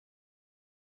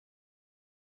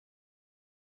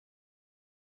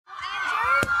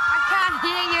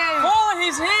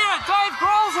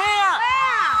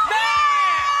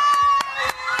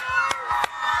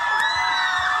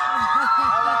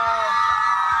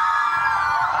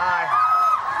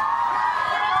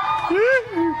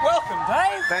Welcome,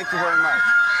 Dave. Thank you very much.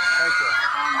 Thank you.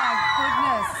 Oh my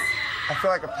goodness. I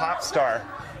feel like a pop star.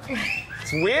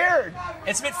 It's weird.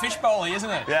 It's a bit fishbowl-y, isn't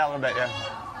it? Yeah, a little bit,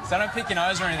 yeah. So don't pick your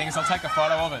nose or anything, because I'll take a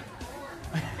photo of it.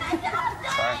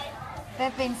 Sorry.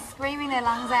 They've been screaming their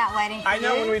lungs out waiting for you. I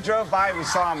know, when we drove by, we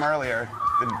saw him earlier,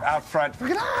 out front.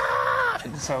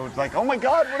 So, like, oh my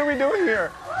God, what are we doing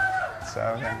here?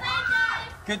 So, yeah.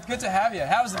 Good to have you.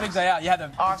 How was the big day out? You had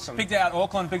the awesome. Big day out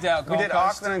Auckland, big day out Gold Coast. We did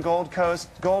Auckland and Gold Coast.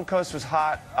 Gold Coast was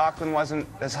hot. Auckland wasn't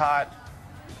as hot.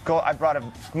 I brought a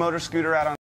motor scooter out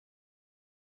on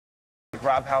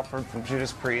Rob Halford from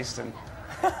Judas Priest, and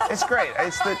it's great.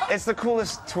 It's the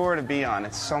coolest tour to be on.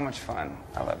 It's so much fun.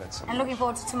 I love it so much. And looking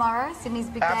forward to tomorrow, Sydney's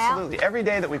big day out. Absolutely. Every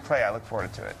day that we play, I look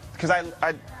forward to it. Because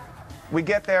we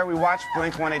get there, we watch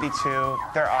Blink 182.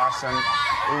 They're awesome.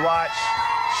 We watch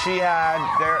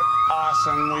Shihad. They're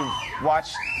awesome. We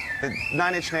watch the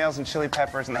 9 Inch Nails and Chili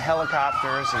Peppers and the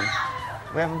Helicopters, and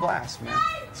we have a blast, man.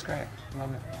 It's great. I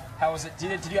love it. How was it?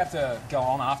 Did you have to go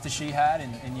on after Shihad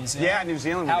in New Zealand? Yeah, New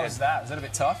Zealand. How was that? Was that a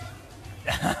bit tough?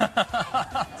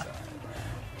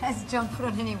 Has John put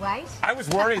on any weight? I was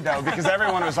worried, though, because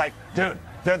everyone was like, dude,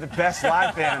 they're the best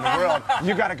live band in the world.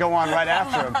 You got to go on right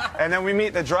after them. And then we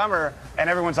meet the drummer, and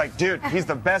everyone's like, dude, he's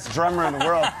the best drummer in the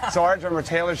world. So our drummer,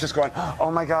 Taylor's just going, oh,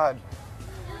 my God,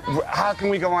 how can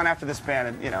we go on after this band?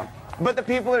 And, you know. But the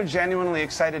people are genuinely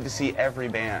excited to see every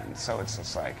band. So it's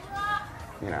just like,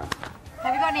 you know.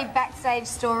 Have you got any backstage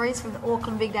stories from the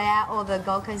Auckland Big Day Out or the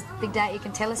Gold Coast Big Day Out you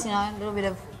can tell us, you know, a little bit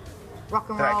of rock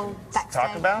and roll backstage?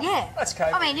 Talk about? Yeah. That's okay.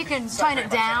 I mean, you can tone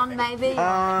it down, maybe.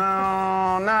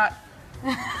 Not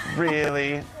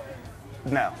really.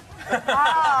 No.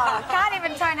 Oh, can't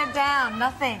even tone it down.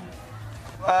 Nothing.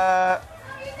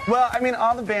 Well, I mean,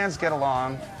 all the bands get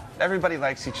along. Everybody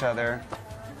likes each other.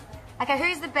 Okay,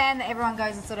 who's the band that everyone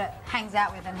goes and sort of hangs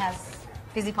out with and has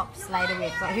Fizzy Pops later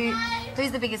with? Like,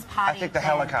 who's the biggest party? I think the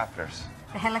band? Helicopters.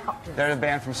 The Helicopters. They're the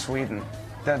band from Sweden.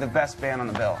 They're the best band on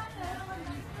the bill.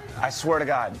 I swear to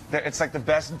God. It's like the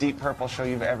best Deep Purple show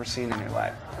you've ever seen in your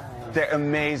life. They're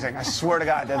amazing. I swear to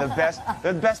God, they're the best.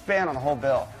 They're the best band on the whole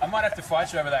bill. I might have to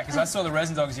fight you over that, because I saw the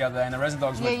Resin Dogs the other day, and the Resin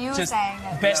Dogs were just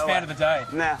best band of the day.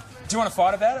 Nah. Do you want to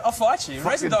fight about it? I'll fight you.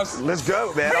 Resin Dogs. Let's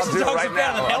go, man. I'll do it right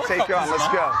now. I'll take you on. Let's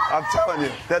go. I'm telling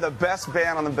you, they're the best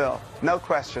band on the bill, no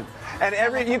question. And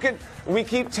we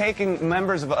keep taking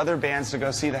members of other bands to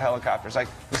go see the Helicopters. Like,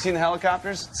 you seen the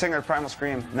Helicopters? Singer of Primal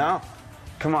Scream? No.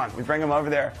 Come on, we bring him over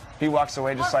there. He walks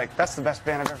away just like, that's the best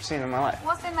band I've ever seen in my life.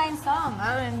 What's their main song?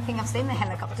 I don't even think I've seen the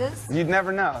Helicopters. You'd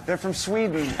never know. They're from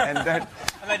Sweden, and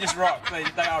And they just rock. They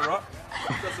are rock.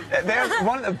 they're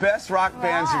one of the best rock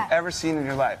bands you've ever seen in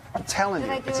your life. I'm telling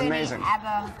you, it's any amazing.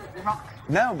 ABBA rock?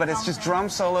 No, but it's just drum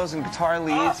solos and guitar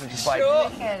leads. They're just like,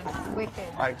 Wicked.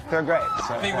 like they're great.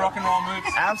 So, Big rock and roll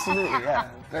moves. Absolutely, yeah.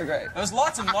 They're great. There was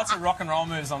lots and lots of rock and roll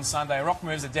moves on Sunday. Rock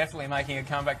moves are definitely making a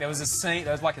comeback. There was a scene,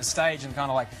 there was like a stage in kind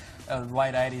of like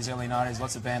late 80s, early 90s.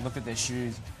 Lots of bands looked at their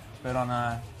shoes. But on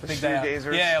the big day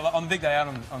out, yeah, on the big day out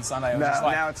on Sunday, it was just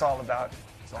like, now it's all about.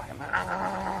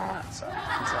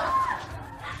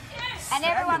 And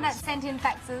everyone that sent in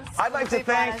faxes. I'd like to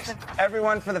thank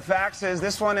everyone for the faxes.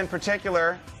 This one in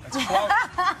particular. It's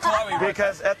Chloe.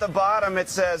 Because at the bottom it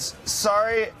says,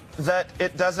 sorry that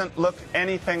it doesn't look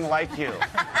anything like you.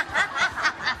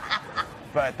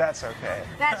 But that's okay.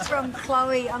 That's from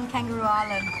Chloe on Kangaroo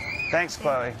Island. Thanks,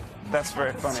 Chloe. That's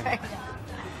very funny.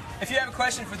 If you have a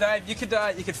question for Dave, you could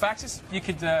fax us, you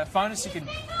could phone us, you could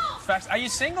fax. Are you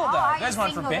single, Dave? Oh, There's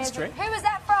one from Ben Street. Who was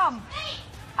that from?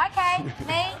 Okay,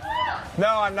 me.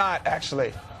 No, I'm not,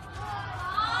 actually.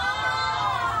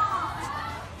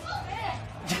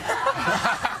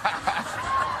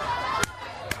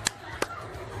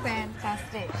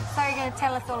 Fantastic. So you're going to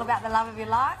tell us all about the love of your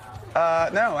life?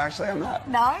 No, actually, I'm not.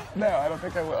 No? No, I don't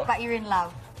think I will. But you're in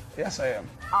love? Yes, I am.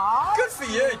 Oh. Good for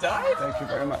you, Dave. Thank you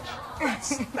very much.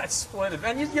 That's splendid.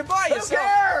 Man, you're by yourself. Who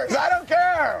cares? I don't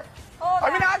care. Oh,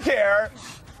 I mean, I care.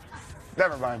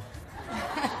 Never mind.